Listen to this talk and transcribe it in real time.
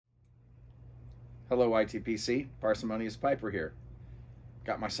Hello ITPC, Parsimonious Piper here.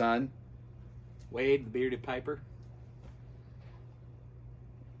 Got my son, Wade, the bearded piper.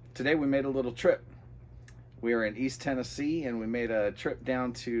 Today we made a little trip. We are in East Tennessee and we made a trip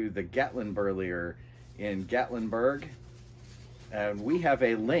down to the Gatlin-Burlier in Gatlinburg. And we have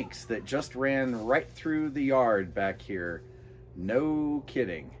a lynx that just ran right through the yard back here. No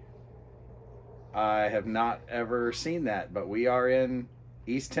kidding. I have not ever seen that, but we are in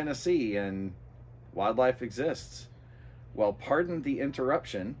East Tennessee and wildlife exists. Well, pardon the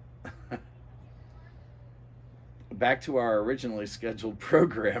interruption. Back to our originally scheduled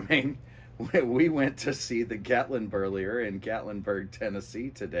programming, we went to see the Gatlin-Burlier in Gatlinburg, Tennessee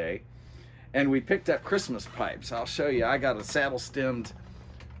today, and we picked up Christmas pipes. I'll show you. I got a saddle-stemmed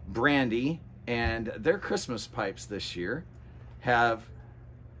brandy, and their Christmas pipes this year have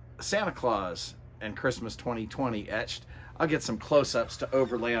Santa Claus and Christmas 2020 etched. I'll get some close-ups to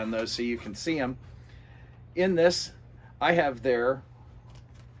overlay on those so you can see them. In this, I have their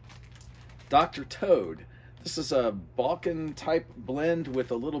Dr. Toad. This is a Balkan type blend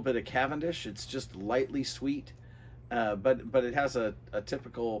with a little bit of Cavendish. It's just lightly sweet, but it has a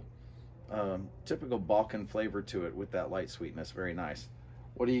typical Balkan flavor to it with that light sweetness. Very nice.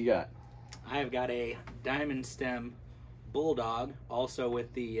 What do you got? I have got a diamond stem bulldog, also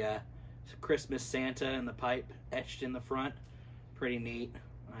with the Christmas Santa and the pipe etched in the front. Pretty neat.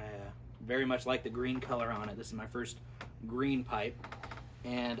 I very much like the green color on it. This is my first green pipe,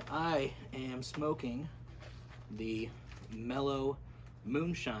 and I am smoking the mellow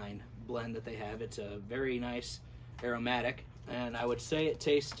moonshine blend that they have. It's a very nice aromatic, and I would say it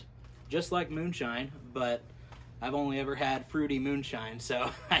tastes just like moonshine, but I've only ever had fruity moonshine,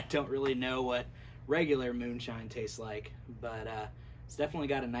 so I don't really know what regular moonshine tastes like, but it's definitely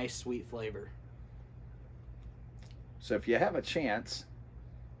got a nice sweet flavor. So if you have a chance,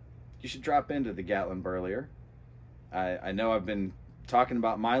 you should drop into the Gatlin-Burlier. I know I've been talking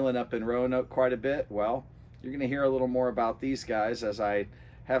about Milan up in Roanoke quite a bit. Well, you're going to hear a little more about these guys as I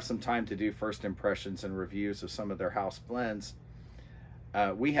have some time to do first impressions and reviews of some of their house blends.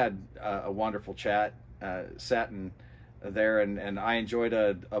 We had a wonderful chat, sat in there, and I enjoyed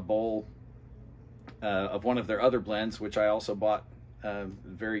a bowl of one of their other blends, which I also bought.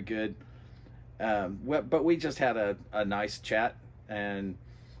 Very good. But we just had a nice chat and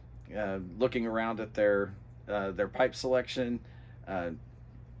looking around at their pipe selection.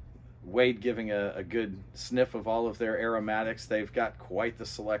 Wade giving a good sniff of all of their aromatics. They've got quite the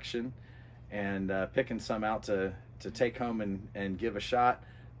selection, and picking some out to take home and give a shot.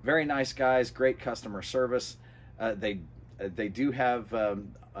 Very nice guys, great customer service. They do have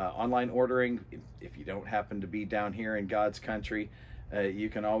online ordering. If you don't happen to be down here in God's country, you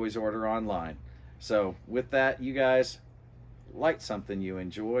can always order online. So with that, you guys, light something you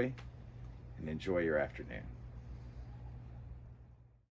enjoy and enjoy your afternoon.